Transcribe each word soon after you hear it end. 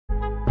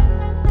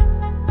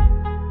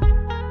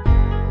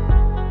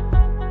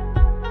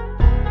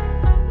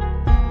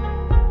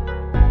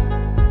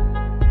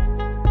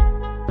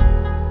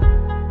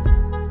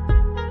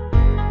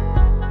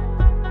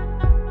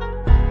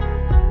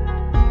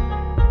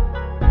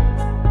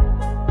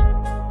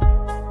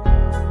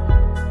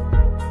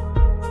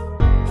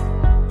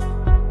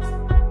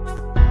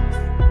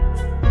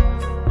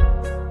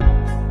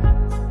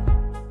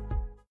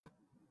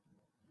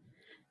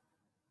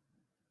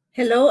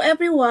Hello,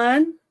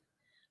 everyone.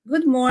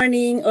 Good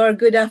morning or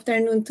good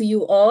afternoon to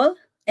you all,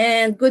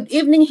 and good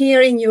evening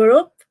here in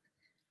Europe.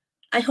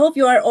 I hope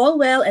you are all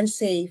well and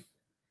safe.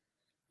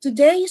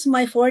 Today is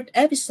my fourth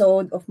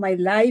episode of my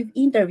live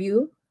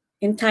interview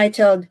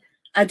entitled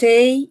A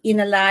Day in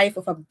a Life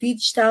of a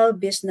Digital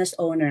Business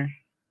Owner.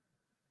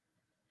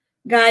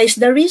 Guys,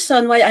 the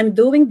reason why I'm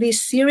doing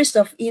this series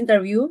of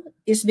interview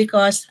is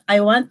because I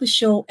want to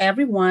show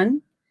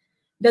everyone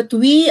that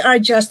we are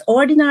just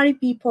ordinary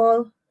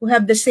people who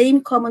have the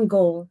same common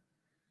goal.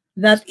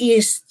 That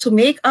is to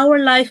make our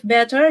life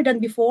better than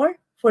before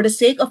for the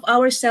sake of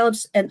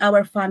ourselves and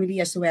our family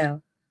as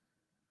well.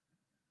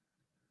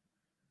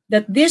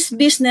 That this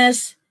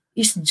business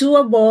is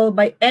doable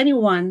by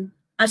anyone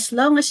as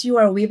long as you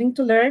are willing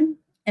to learn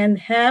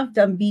and have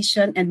the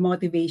ambition and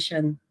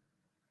motivation.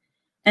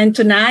 And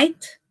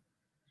tonight,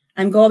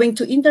 I'm going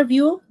to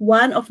interview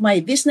one of my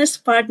business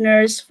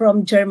partners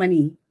from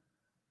Germany.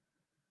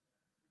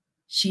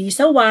 She's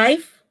a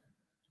wife,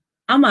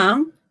 a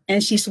mom,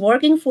 and she's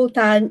working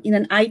full-time in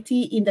an IT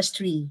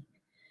industry.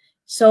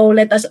 So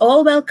let us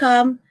all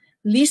welcome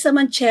Lisa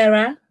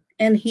Manchera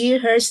and hear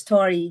her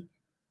story.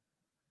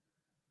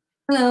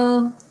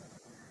 Hello.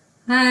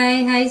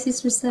 Hi,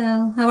 Sis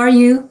Rosel. How are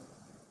you?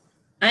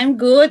 I'm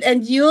good.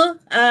 And you?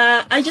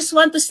 I just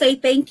want to say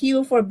thank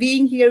you for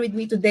being here with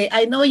me today.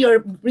 I know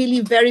you're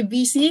really very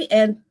busy,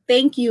 and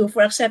thank you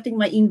for accepting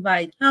my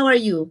invite. How are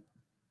you?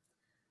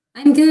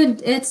 I'm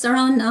good. It's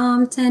around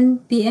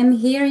 10 p.m.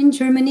 here in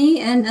Germany,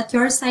 and at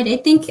your side, I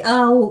think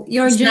you're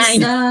It's just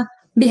 9.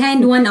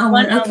 behind 1 hour.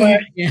 1 hour, okay.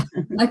 Yeah.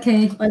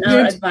 Okay. 1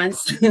 hour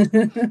advance.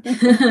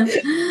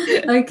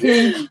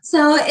 Okay.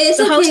 So it's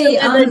So how's the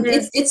okay. weather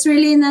there? It's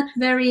really not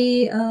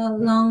very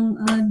long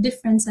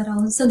difference at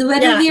all. So the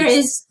weather here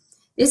is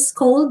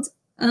cold.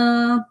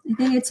 I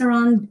think it's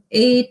around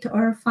 8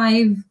 or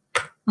 5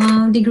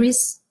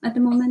 degrees at the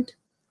moment.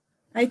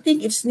 I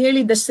think it's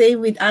nearly the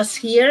same with us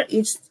here.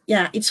 It's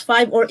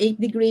 5 or 8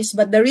 degrees,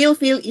 but the real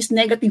feel is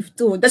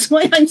 -2. That's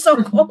why I'm so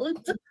cold.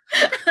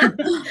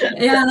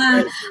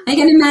 Yeah, I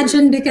can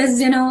imagine because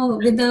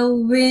with the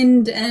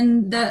wind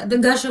and the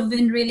gush of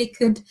wind really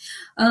could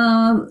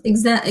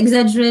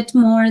exaggerate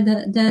more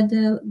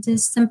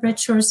this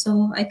temperature.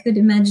 So I could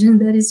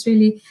imagine that is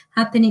really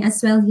happening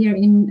as well here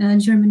in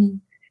Germany.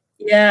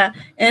 Yeah,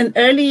 and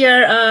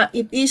earlier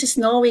it is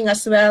snowing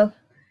as well.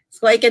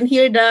 So I can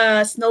hear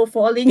the snow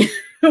falling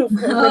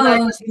when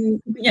I was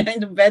in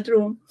the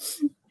bedroom.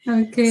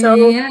 Okay,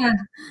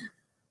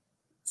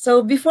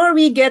 So before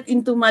we get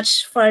into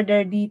much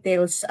further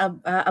details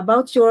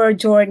about your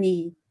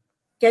journey,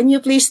 can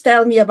you please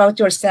tell me about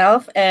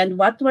yourself and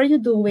what were you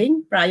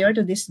doing prior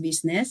to this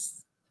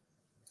business?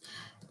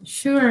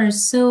 Sure.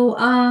 So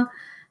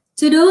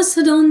to those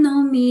who don't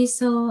know me,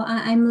 so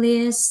I'm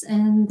Liz,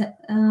 and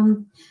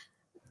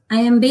I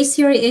am based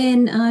here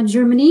in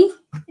Germany,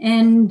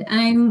 and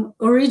I'm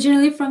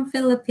originally from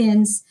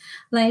Philippines,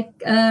 like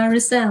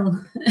Rosel.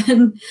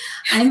 And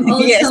I'm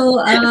also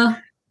a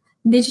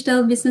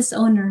digital business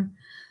owner.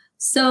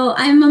 So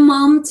I'm a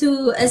mom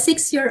to a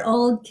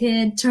 6-year-old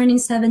kid turning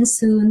 7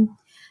 soon.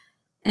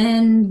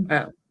 And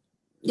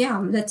yeah,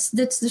 that's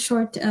the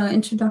short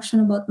introduction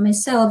about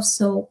myself.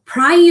 So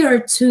prior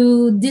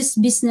to this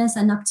business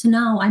and up to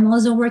now, I'm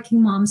also a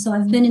working mom. So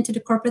I've been into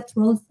the corporate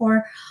world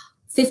for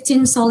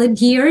 15 solid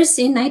years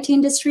in IT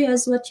industry,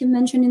 as what you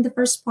mentioned in the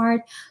first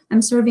part.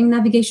 I'm serving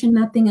navigation,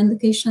 mapping, and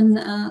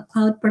location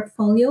cloud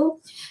portfolio.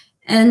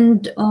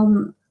 And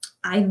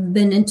I've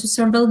been into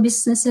several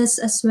businesses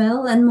as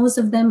well, and most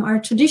of them are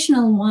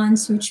traditional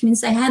ones, which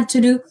means I had to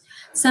do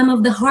some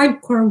of the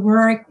hardcore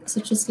work,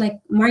 such as like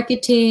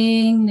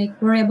marketing, like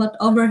worry about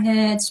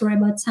overheads, worry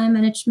about time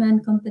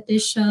management,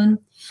 competition.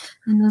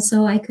 And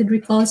also I could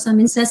recall some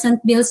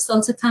incessant bills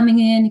also coming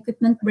in,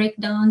 equipment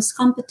breakdowns,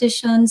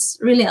 competitions,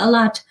 really a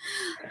lot.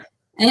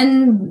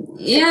 And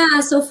yeah,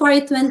 so far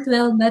it went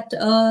well, but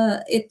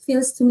it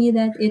feels to me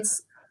that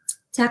it's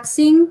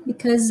taxing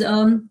because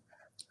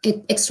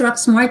it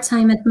extracts more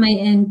time at my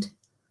end.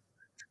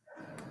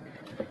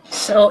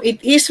 So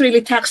it is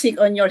really taxing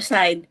on your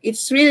side.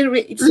 It's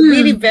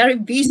really very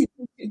busy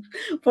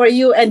for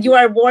you, and you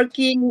are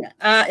working,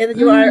 and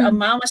you are a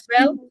mom as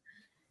well.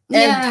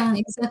 And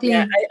exactly.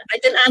 Yeah, I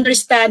can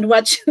understand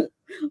what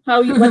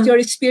you're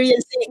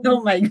experiencing.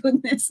 Oh my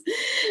goodness.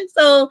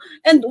 So,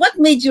 and what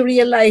made you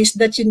realize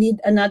that you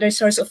need another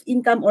source of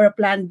income or a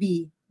plan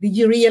B? Did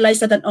you realize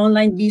that an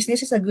online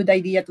business is a good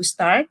idea to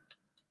start?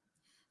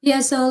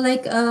 Yeah, so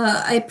like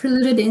I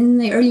preluded in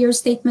the earlier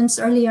statements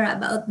earlier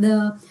about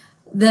the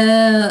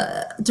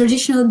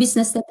traditional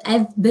business that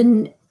I've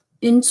been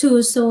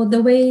into. So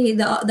the way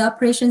the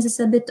operations is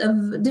a bit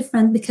of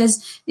different,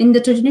 because in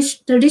the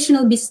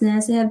traditional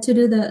business, I have to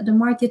do the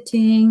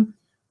marketing,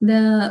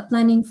 the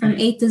planning from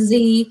A to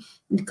Z,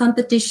 the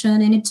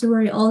competition. I need to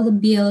worry all the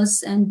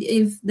bills, and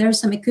if there's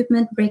some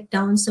equipment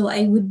breakdown, so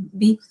I would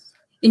be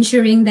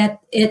ensuring that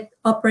it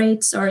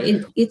operates or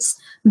it's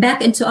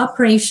back into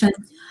operation.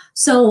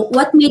 So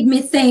what made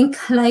me think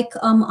like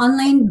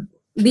online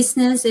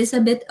business is a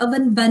bit of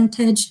an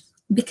advantage,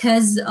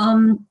 because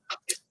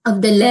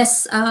of the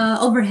less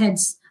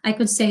overheads, I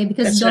could say,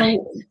 because That's right.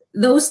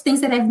 those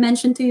things that I've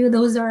mentioned to you,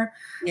 those are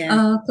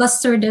Yeah.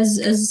 clustered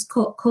as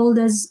called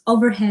as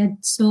overhead.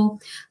 So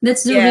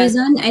that's the Yeah.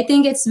 reason. I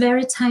think it's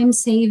very time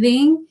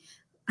saving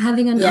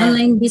having an Yeah.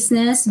 online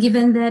business,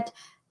 given that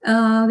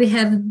we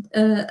have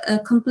a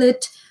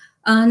complete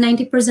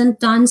 90%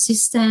 done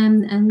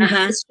system, and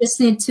it's just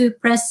need to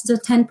press the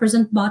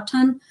 10%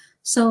 button.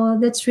 So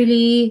that's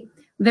really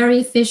very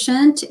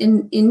efficient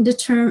in the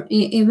term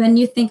when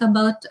you think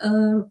about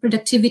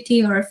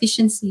productivity or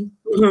efficiency.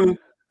 Mm-hmm.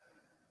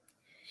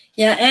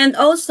 Yeah, and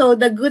also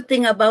the good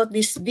thing about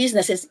this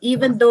business is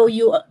even though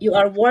you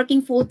are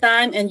working full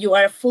time and you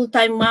are a full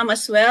time mom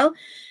as well,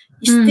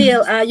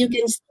 still you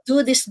can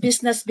do this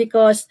business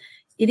because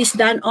it is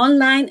done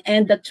online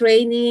and the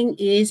training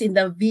is in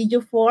the video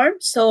form.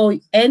 So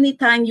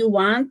anytime you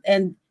want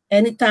and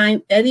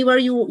anytime anywhere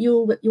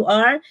you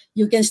are,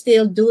 you can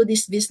still do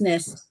this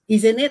business,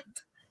 isn't it?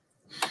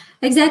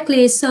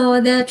 Exactly. So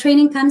the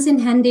training comes in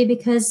handy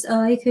because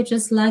you could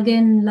just log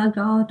in, log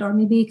out, or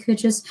maybe you could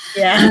just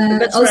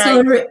that's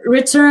also right.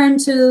 return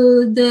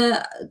to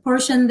the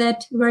portion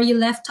that where you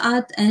left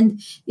out.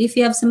 And if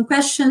you have some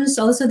questions,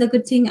 also the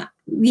good thing,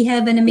 we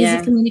have an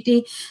amazing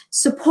community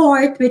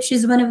support, which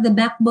is one of the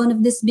backbone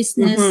of this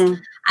business.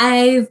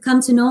 I've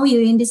come to know you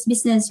in this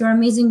business. You're an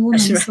amazing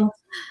woman. Right. So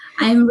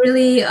I'm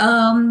really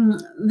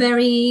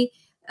very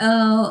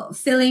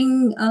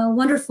feeling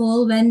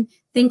wonderful when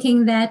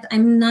thinking that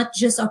I'm not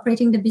just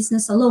operating the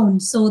business alone.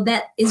 So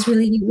that is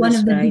really one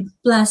of the big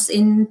plus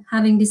in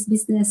having this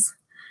business.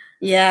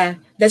 Yeah,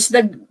 that's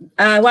the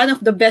one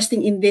of the best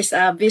thing in this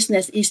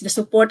business is the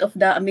support of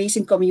the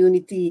amazing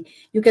community.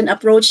 You can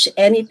approach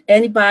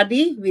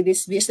anybody with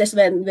this business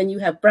when you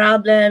have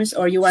problems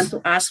or you want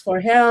to ask for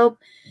help.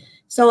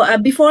 So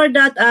before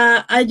that,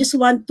 I just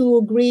want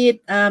to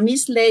greet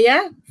Miss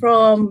Leia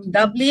from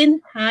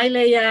Dublin. Hi,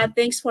 Leia.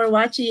 Thanks for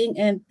watching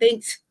and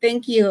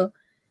thank you.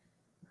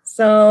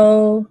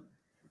 So,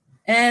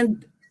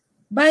 and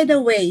by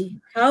the way,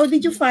 how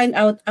did you find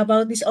out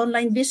about this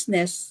online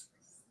business?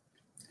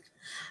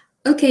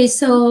 Okay,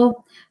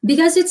 so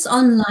because it's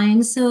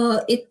online,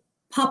 so it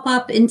pop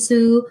up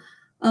into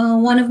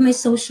one of my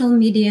social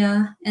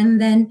media,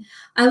 and then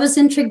I was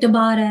intrigued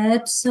about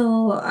it.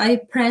 So I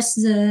pressed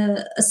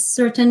a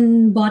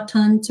certain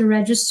button to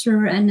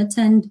register and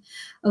attend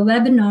a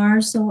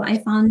webinar. So I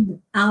found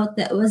out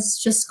that it was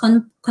just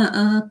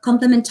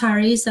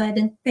complimentary, so I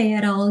didn't pay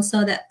at all.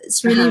 So that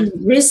it's really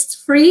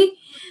risk free.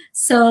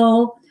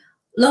 So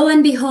lo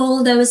and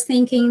behold, I was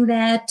thinking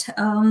that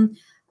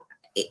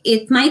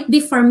it might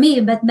be for me,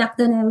 but back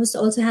then I was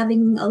also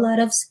having a lot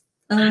of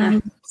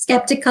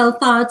skeptical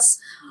thoughts,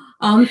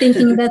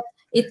 thinking that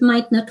it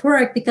might not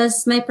work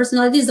because my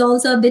personality is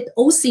also a bit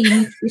OC,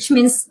 which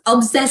means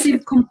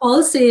obsessive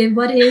compulsive.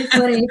 What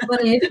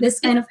if, this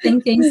kind of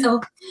thinking.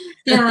 So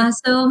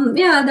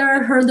there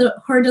are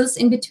hurdles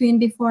in between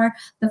before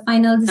the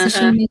final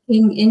decision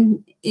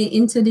making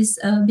into this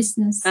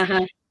business.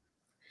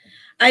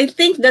 I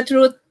think the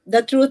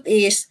truth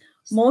is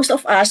most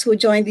of us who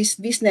join this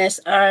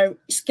business are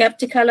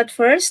skeptical at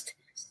first.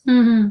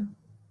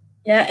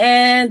 Yeah,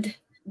 and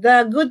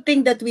the good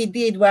thing that we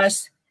did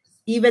was,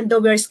 even though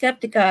we're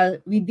skeptical,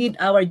 we did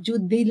our due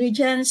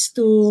diligence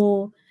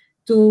to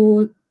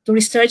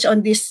research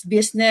on this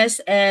business,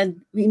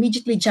 and we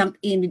immediately jumped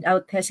in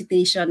without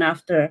hesitation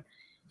after.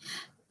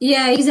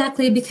 Yeah,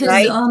 exactly.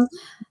 Because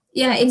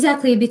yeah,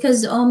 exactly.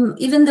 Because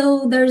even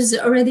though there's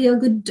already a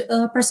good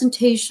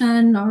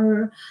presentation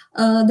or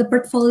the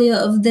portfolio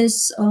of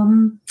this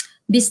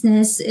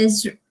business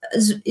is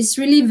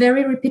really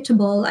very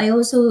repeatable. I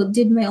also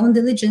did my own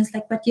diligence,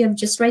 like what you have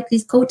just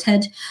rightly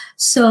quoted.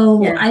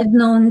 So I've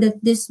known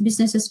that this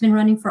business has been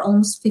running for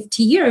almost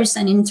 50 years,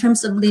 and in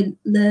terms of the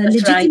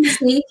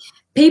legitimacy,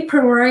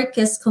 paperwork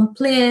is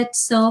complete.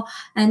 So,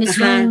 and it's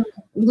running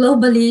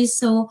globally.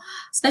 So,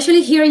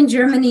 especially here in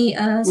Germany,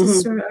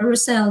 Sister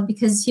Roselle,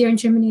 because here in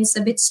Germany it's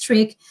a bit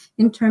strict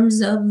in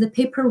terms of the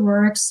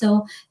paperwork.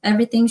 So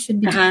everything should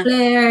be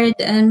declared,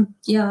 and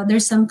yeah,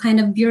 there's some kind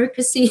of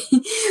bureaucracy.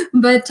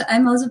 But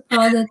I'm also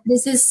proud that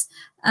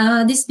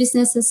this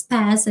business has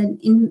passed, and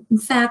in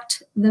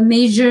fact, the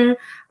major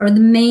or the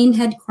main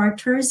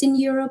headquarters in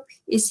Europe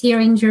is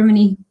here in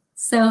Germany.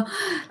 So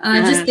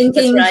just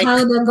thinking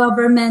how the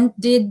government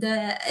did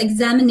the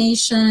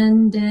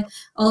examination,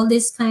 all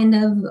this kind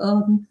of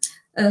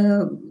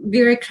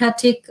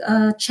bureaucratic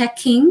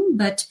checking,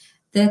 but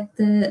that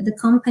the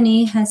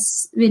company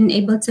has been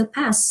able to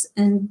pass,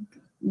 and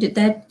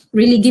that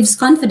really gives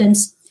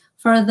confidence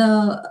for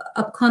the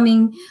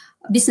upcoming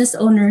business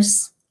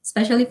owners,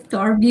 especially to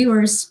our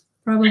viewers,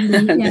 probably.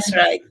 That's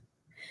right.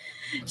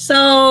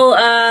 So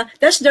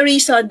that's the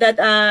reason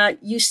that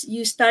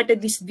you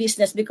started this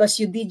business, because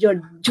you did your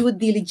due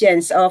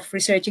diligence of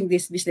researching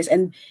this business,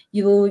 and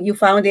you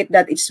found it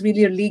that it's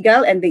really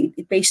legal and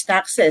it pays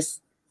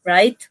taxes,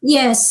 right?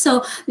 Yes.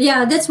 So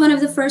yeah, that's one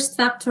of the first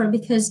factor,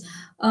 because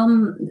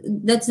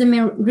that's the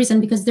main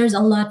reason, because there's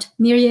a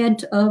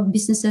myriad of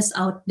businesses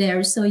out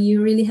there. So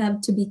you really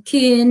have to be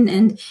keen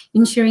and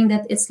ensuring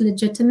that it's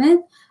legitimate.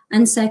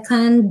 and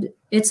second,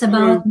 it's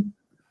about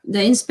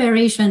the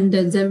inspiration,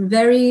 the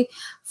very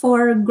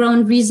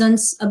foreground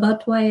reasons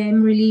about why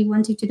I'm really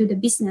wanting to do the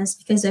business,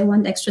 because I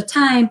want extra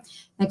time,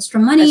 extra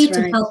money That's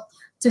right.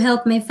 to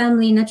help my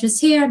family, not just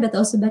here but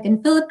also back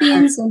in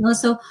Philippines, and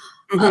also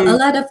a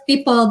lot of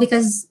people,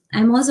 because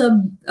I'm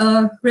also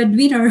a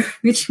breadwinner,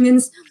 which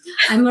means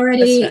I'm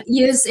already Right.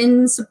 used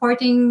in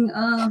supporting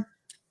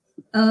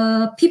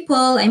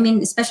people. I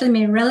mean, especially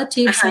my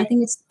relatives. I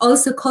think it's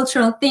also a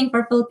cultural thing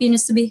for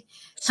Filipinos to be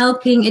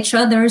helping each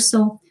other.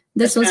 So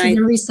that's also right.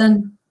 the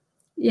reason.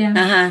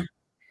 Yeah.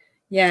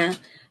 Yeah.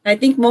 I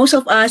think most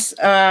of us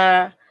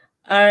are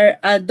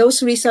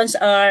those reasons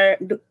are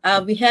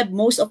we have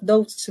most of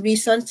those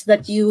reasons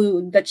that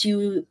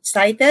you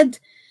cited.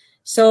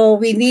 So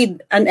we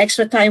need an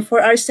extra time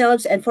for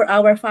ourselves and for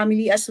our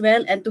family as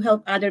well, and to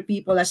help other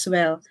people as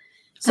well.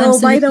 So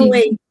by the Absolutely.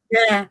 way,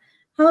 yeah,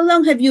 how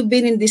long have you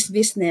been in this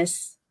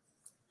business?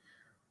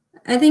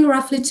 I think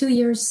roughly 2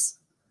 years.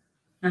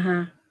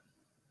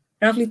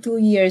 Roughly 2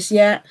 years,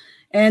 yeah.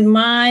 And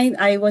mine,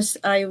 I'm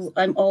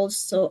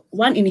also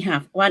one and a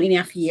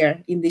half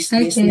year in this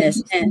Okay.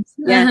 business, and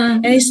Uh-huh.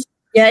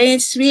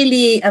 it's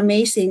really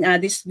amazing.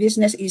 This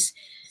business is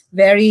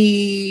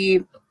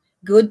very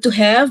good to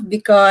have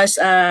because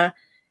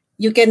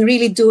you can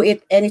really do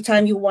it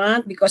anytime you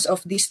want because of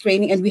this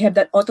training, and we have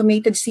that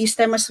automated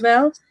system as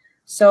well.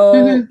 So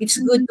Mm-hmm. it's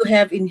good to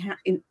have in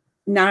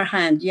our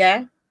hand,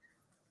 yeah.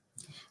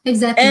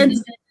 Exactly. And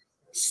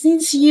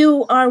since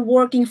you are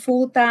working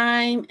full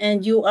time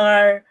and you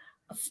are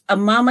a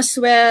mom as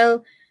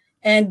well,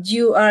 and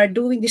you are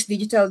doing this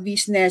digital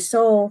business,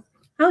 so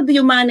how do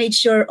you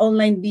manage your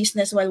online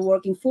business while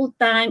working full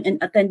time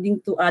and attending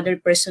to other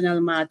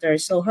personal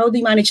matters? So how do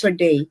you manage your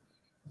day?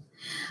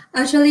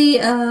 Actually,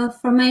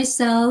 for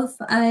myself,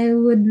 I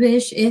would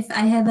wish if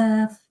I have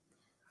a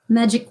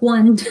magic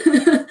wand.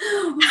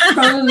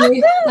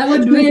 Probably, I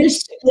would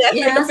wish. Yeah,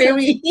 like a Yeah. So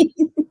fairy.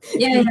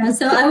 yeah.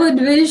 So I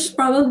would wish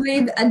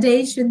probably a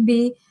day should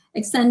be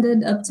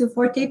extended up to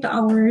 48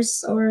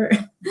 hours, or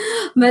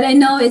but I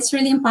know it's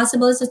really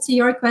impossible. So to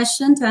your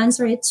question, to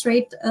answer it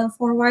straight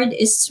forward,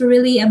 is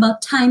really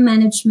about time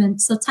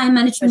management. So time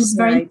management That's is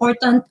very right.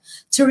 important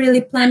to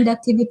really plan the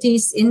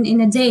activities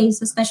in a day.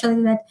 So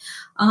especially that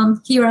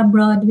here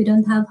abroad we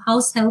don't have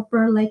house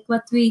helper like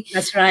what we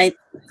That's right.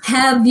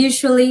 have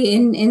usually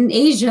in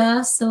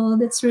Asia. So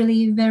that's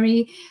really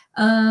very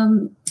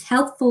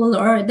helpful,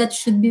 or that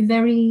should be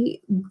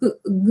very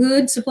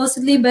good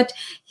supposedly. But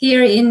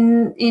here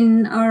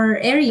in our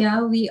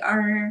area, we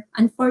are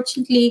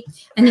unfortunately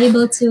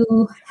unable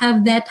to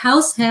have that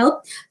house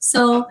help.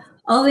 So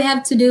all we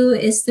have to do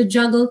is to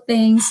juggle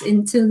things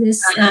into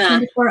this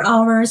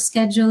 24-hour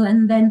schedule,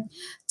 and then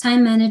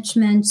time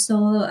management.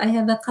 So I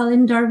have a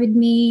calendar with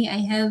me. I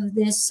have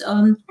this.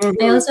 Mhm.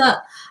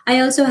 I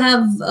also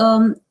have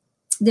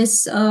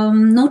this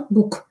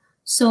notebook.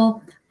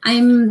 So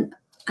I'm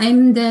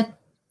the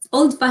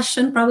old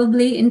fashioned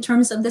probably in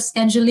terms of the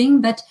scheduling,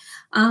 but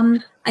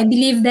I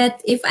believe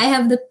that if I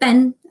have the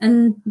pen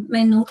and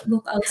my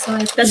notebook also,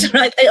 I could That's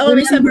right. I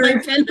always have my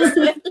remember. pen as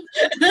well.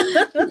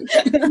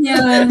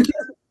 Yeah.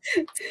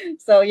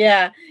 So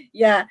yeah,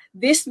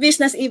 this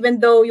business, even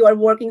though you are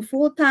working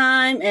full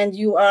time and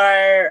you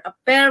are a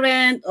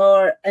parent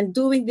or and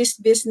doing this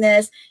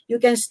business, you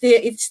can still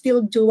it's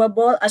still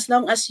doable as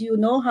long as you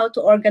know how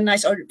to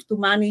organize or to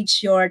manage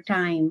your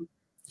time,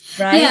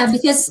 right?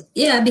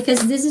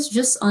 Because this is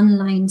just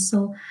online.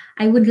 So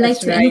That's right. I would like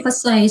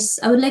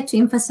to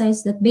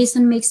emphasize that based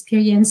on my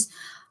experience,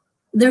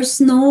 there's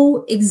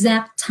no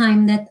exact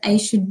time that I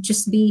should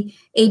just be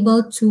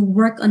able to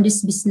work on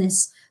this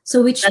business.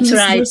 So which That's means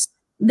right.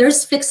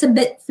 there's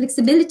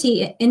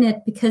flexibility in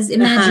it, because Uh-huh.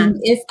 imagine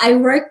if I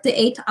work the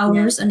 8 Yeah.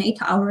 hours on 8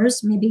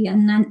 hours, maybe a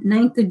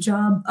 9 to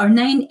job, or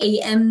 9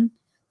 a.m.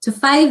 to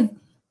 5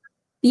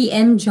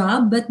 p.m.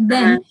 job, but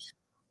Uh-huh.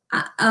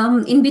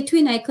 then in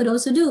between I could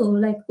also do,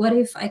 like, what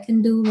if I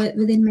can do it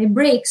within my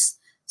breaks?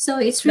 So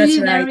it's That's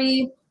really right.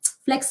 very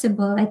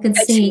flexible, I could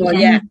say. Flexible,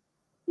 yeah. And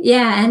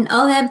yeah, and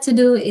all I have to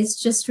do is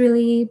just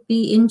really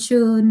be in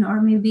tune, or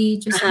maybe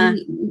just Uh-huh.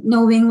 be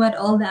knowing what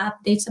all the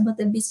updates about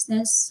the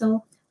business.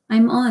 So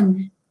I'm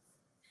on.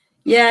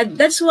 Yeah,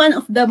 that's one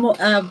of the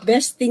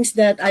best things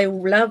that I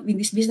love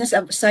in this business,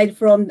 aside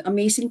from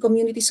amazing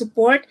community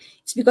support.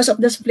 It's because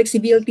of the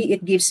flexibility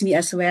it gives me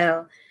as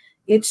well.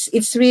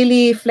 It's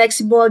really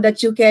flexible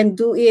that you can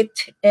do it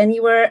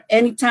anywhere,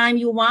 anytime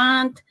you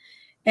want,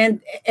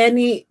 and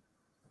any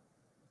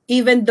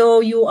even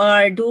though you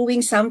are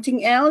doing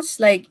something else,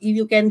 like if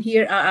you can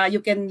hear, you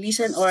can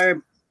listen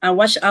or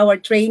watch our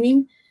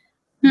training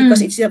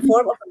because Hmm. it's a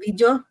form of a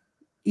video,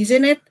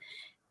 isn't it?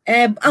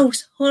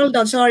 Hold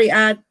on, sorry.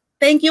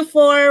 Thank you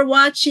for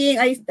watching.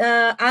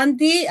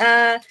 Andy,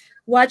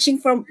 watching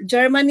from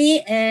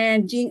Germany,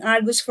 and Jean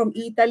Argus from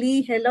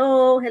Italy.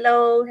 Hello,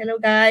 hello, hello,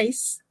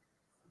 guys.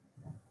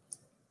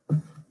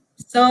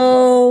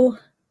 So,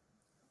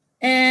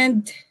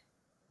 and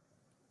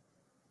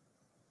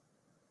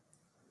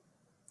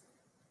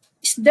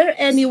is there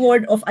any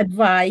word of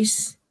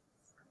advice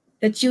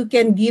that you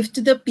can give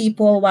to the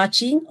people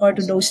watching or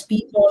to those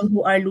people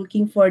who are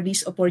looking for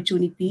this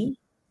opportunity?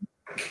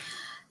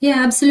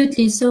 Yeah,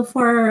 absolutely. So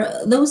for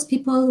those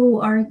people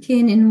who are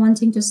keen in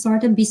wanting to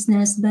start a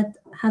business but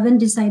haven't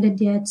decided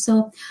yet,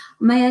 so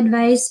my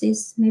advice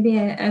is, maybe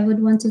I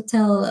would want to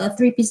tell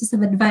three pieces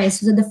of advice.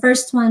 So the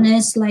first one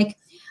is like,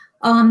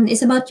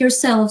 it's about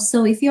yourself.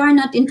 So if you are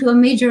not into a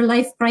major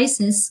life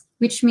crisis,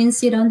 which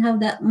means you don't have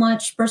that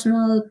much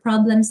personal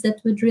problems that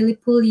would really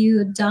pull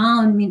you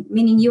down,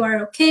 meaning you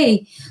are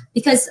okay,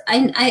 because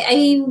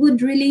I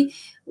would really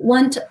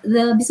want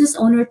the business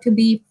owner to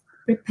be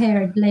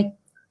prepared, like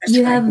That's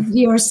you right. have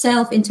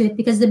yourself into it,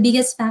 because the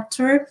biggest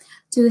factor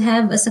to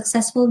have a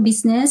successful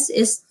business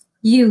is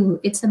you.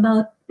 It's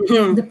about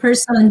the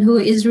person who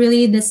is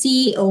really the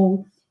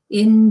CEO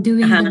in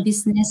doing the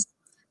business.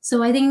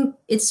 So I think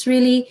it's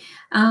really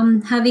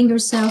having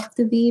yourself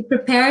to be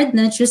prepared,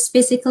 not just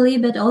physically,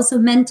 but also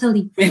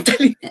mentally.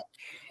 Mentally.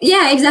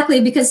 Yeah, exactly.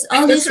 Because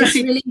all That's this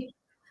is right. really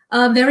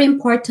very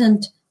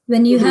important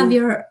when you have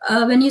your,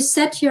 when you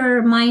set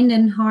your mind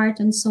and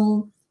heart and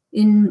soul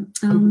in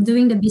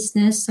doing the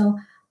business. So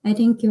I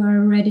think you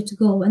are ready to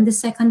go. And the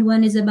second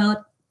one is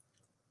about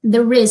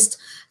the risk.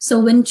 So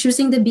when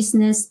choosing the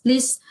business,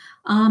 please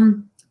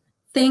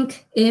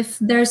think if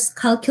there's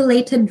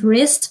calculated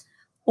risk,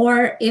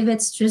 or if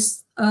it's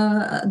just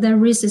the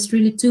risk is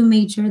really too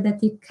major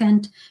that you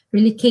can't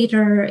really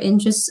cater in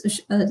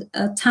just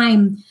a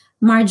time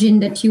margin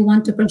that you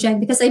want to project.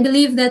 Because I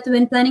believe that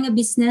when planning a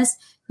business,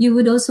 you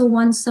would also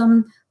want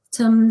some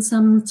terms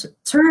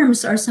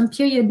or some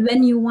period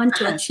when you want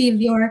to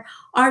achieve your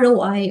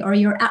ROI or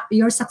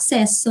your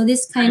success. So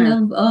this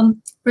kind of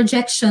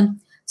projection.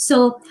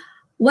 So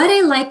what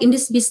I like in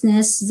this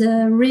business,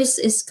 the risk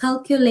is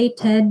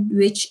calculated,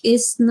 which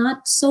is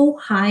not so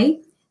high,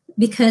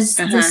 because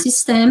the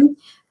system,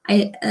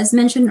 as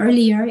mentioned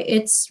earlier,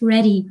 it's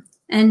ready.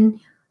 And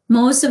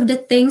most of the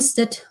things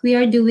that we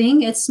are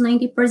doing, it's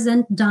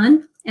 90%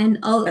 done. And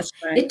all it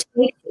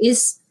takes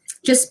is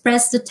just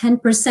press the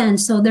 10%.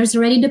 So there's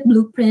already the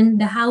blueprint,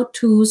 the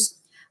how-tos,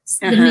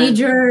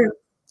 the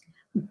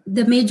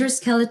major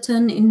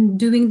skeleton in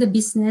doing the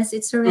business.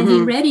 It's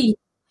already ready.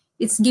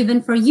 It's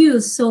given for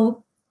you.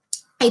 So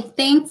I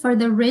think for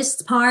the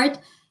risk part,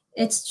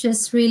 it's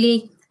just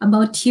really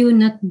about you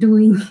not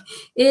doing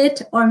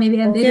it, or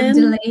maybe a bit of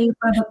delay,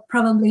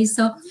 probably.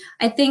 So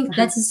I think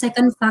that's the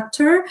second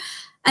factor.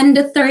 And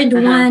the third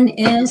one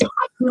is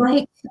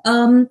like,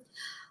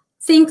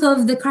 think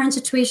of the current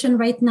situation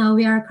right now.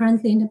 We are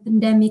currently in a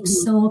pandemic,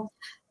 so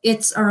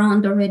it's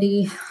around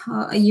already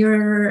a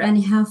year and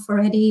a half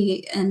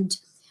already, and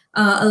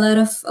a lot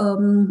of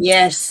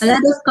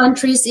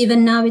countries,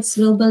 even now it's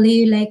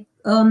globally, like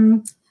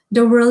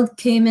the world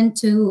came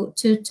into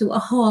a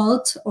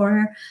halt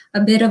or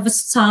a bit of a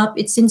stop.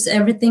 It seems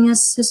everything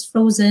has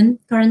frozen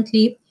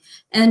currently,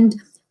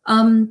 and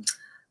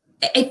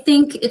I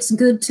think it's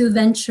good to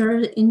venture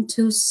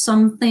into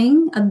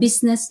something, a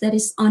business that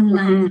is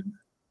online,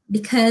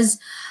 because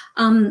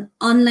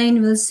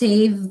online will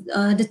save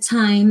the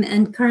time.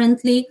 And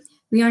currently,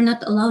 we are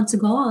not allowed to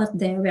go out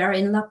there. We are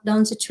in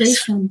lockdown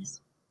situations,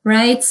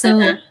 right?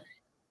 So,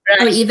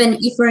 or even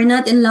if we're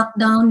not in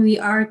lockdown, we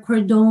are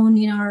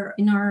cordoned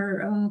in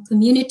our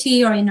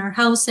community or in our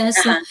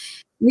houses. So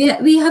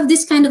we have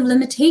this kind of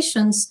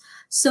limitations.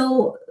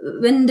 So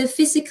when the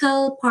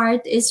physical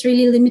part is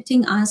really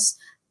limiting us,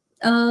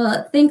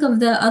 think of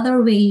the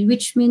other way,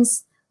 which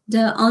means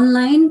the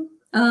online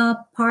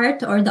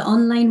part or the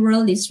online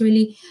world is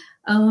really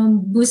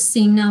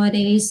boosting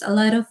nowadays. A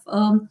lot of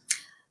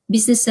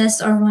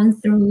businesses are run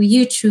through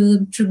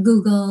YouTube, through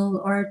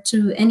Google, or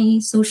through any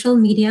social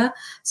media.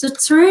 So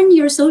turn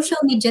your social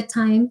media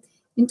time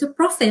into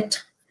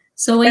profit.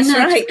 So why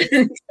not? Right.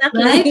 Exactly.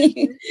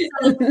 Right?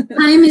 So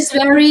time is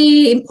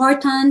very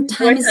important.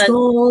 Time is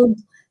gold.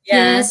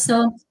 Yeah.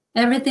 So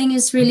everything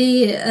is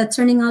really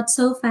turning out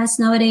so fast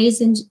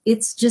nowadays, and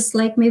it's just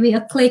like maybe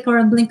a click or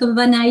a blink of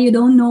an eye. You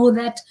don't know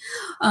that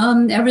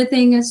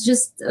everything has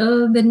just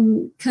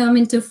been come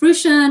into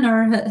fruition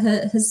or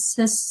has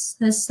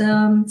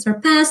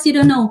surpassed. You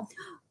don't know,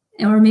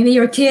 or maybe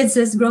your kids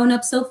has grown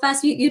up so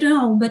fast. You don't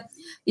know. But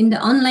in the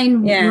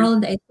online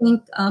world, I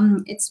think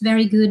it's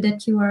very good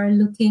that you are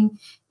looking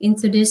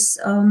into this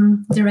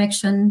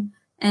direction.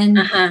 And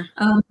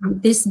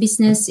this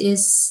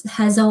business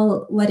has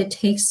all what it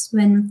takes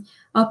when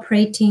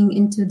operating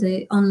into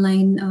the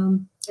online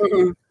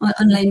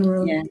online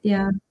world.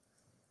 Yeah.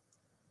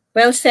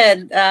 Well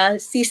said,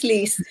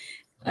 Cicely.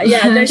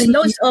 There's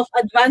loads of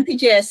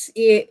advantages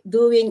in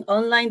doing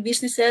online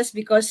businesses,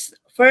 because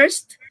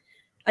first,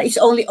 it's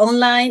only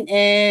online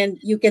and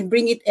you can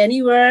bring it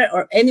anywhere,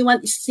 or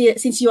anyone,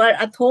 since you are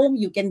at home,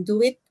 you can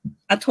do it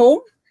at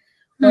home,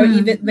 or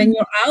even when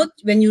you're out,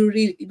 when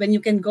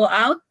you can go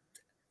out.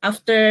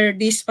 After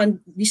this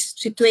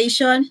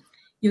situation,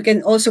 you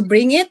can also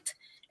bring it.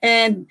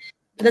 And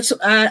that's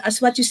as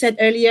what you said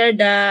earlier,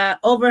 the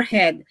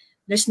overhead.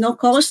 There's no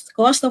cost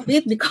of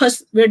it,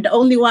 because we're the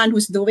only one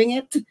who's doing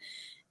it.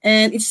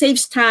 And it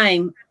saves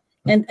time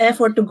and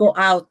effort to go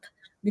out.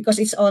 because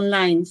it's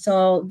online.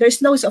 So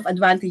there's loads of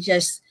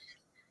advantages.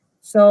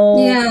 So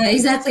yeah,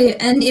 exactly.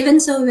 And even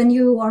so, when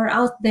you are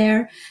out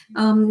there,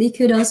 you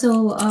could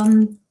also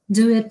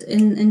do it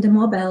in the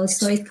mobile.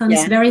 So it comes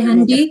yeah, very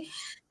handy,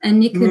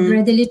 and you could Mhm.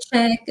 readily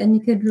check, and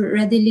you could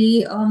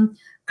readily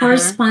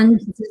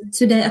correspond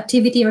to the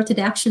activity or to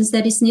the actions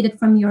that is needed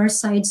from your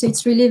side. So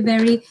it's really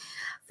very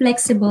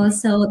flexible.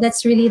 So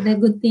that's really the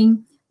good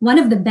thing. One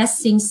of the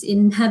best things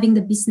in having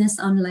the business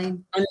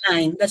online.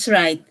 Online. That's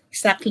right.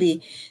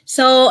 Exactly.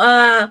 So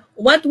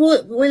what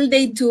will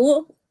they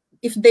do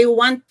if they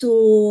want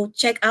to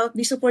check out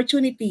this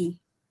opportunity?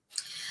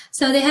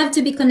 So they have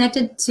to be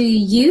connected to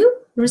you,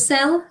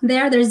 Russell.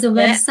 There's a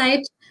Yeah.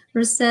 website,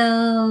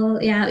 Russell.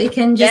 Yeah, we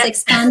can just Yeah.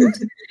 expand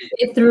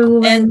it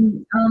through,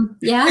 And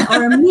yeah,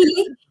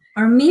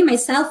 or me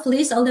myself,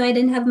 please. Although I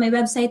didn't have my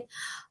website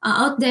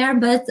out there,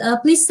 but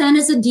please send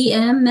us a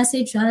DM,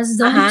 message us.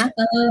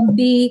 Don't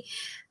be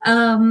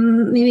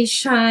maybe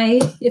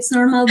shy. It's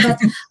normal, but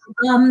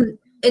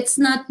it's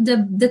not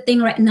the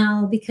thing right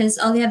now, because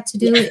all you have to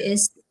do yeah.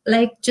 is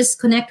like just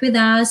connect with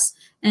us.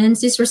 And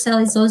Sister Cell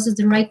is also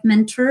the right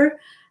mentor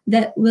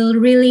that will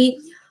really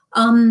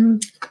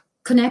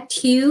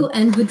connect you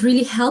and would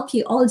really help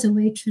you all the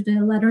way to the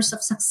ladders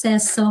of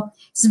success. So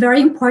it's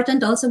very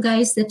important also,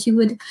 guys, that you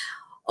would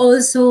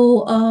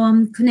also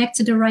connect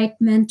to the right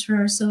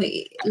mentor. So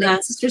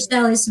like Sister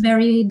Cell is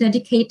very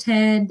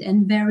dedicated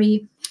and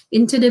very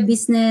into the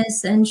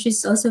business, and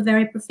she's also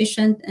very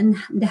proficient in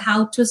the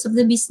how-tos of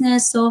the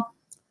business. So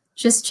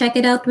just check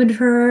it out with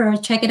her, or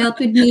check it out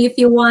with me if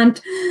you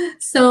want.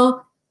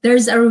 So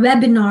there's a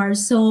webinar.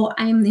 So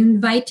I'm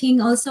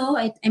inviting also,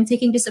 I'm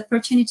taking this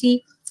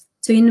opportunity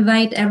to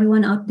invite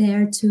everyone out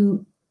there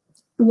to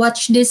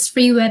watch this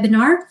free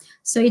webinar.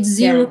 So it's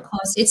zero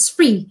cost, it's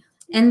free.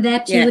 And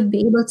that you would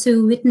be able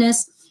to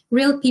witness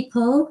real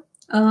people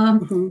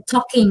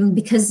talking,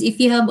 because if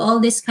you have all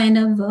this kind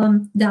of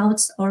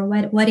doubts, or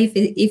what if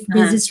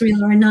this is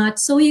real or not,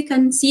 so you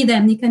can see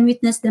them, you can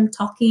witness them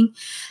talking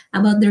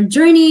about their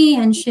journey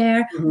and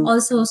share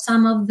also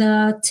some of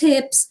the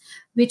tips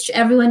which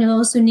everyone is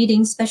also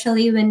needing,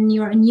 especially when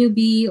you're a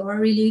newbie or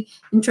really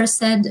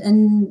interested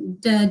in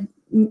the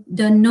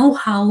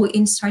know-how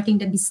in starting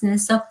the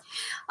business. So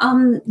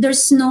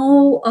there's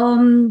not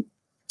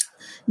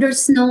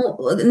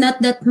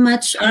that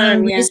much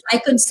risk, I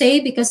could say,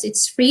 because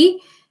it's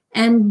free.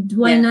 And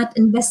why not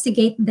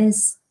investigate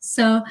this?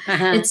 So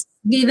it's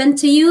given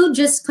to you.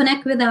 Just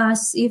connect with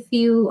us. If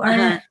you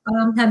are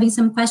having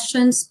some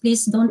questions,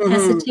 please don't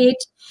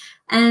hesitate,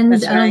 and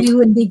we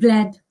would be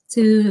glad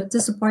to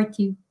support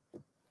you.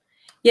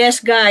 Yes,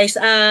 guys,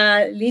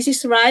 Liz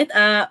is right.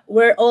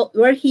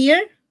 We're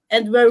here,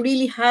 and we're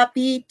really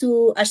happy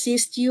to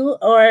assist you.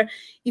 Or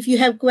if you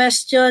have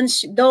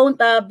questions,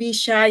 don't be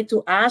shy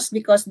to ask,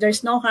 because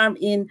there's no harm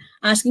in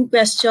asking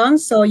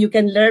questions, so you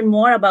can learn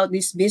more about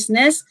this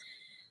business.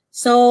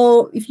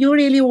 So if you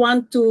really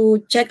want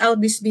to check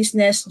out this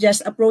business,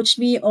 just approach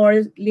me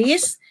or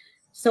Liz,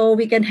 so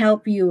we can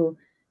help you.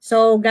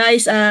 So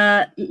guys,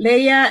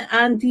 Leia,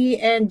 Andy,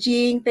 and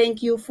Jing,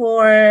 thank you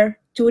for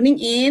tuning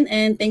in,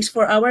 and thanks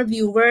for our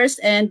viewers.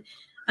 And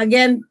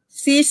again,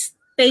 sis,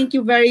 thank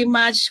you very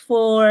much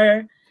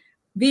for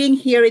being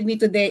here with me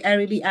today. I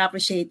really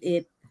appreciate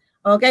it.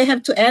 Okay, I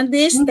have to end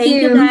this. Thank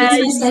you, guys.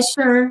 It's my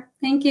pleasure.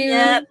 Thank you.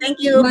 Yeah, thank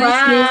you.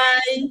 Bye.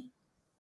 Bye.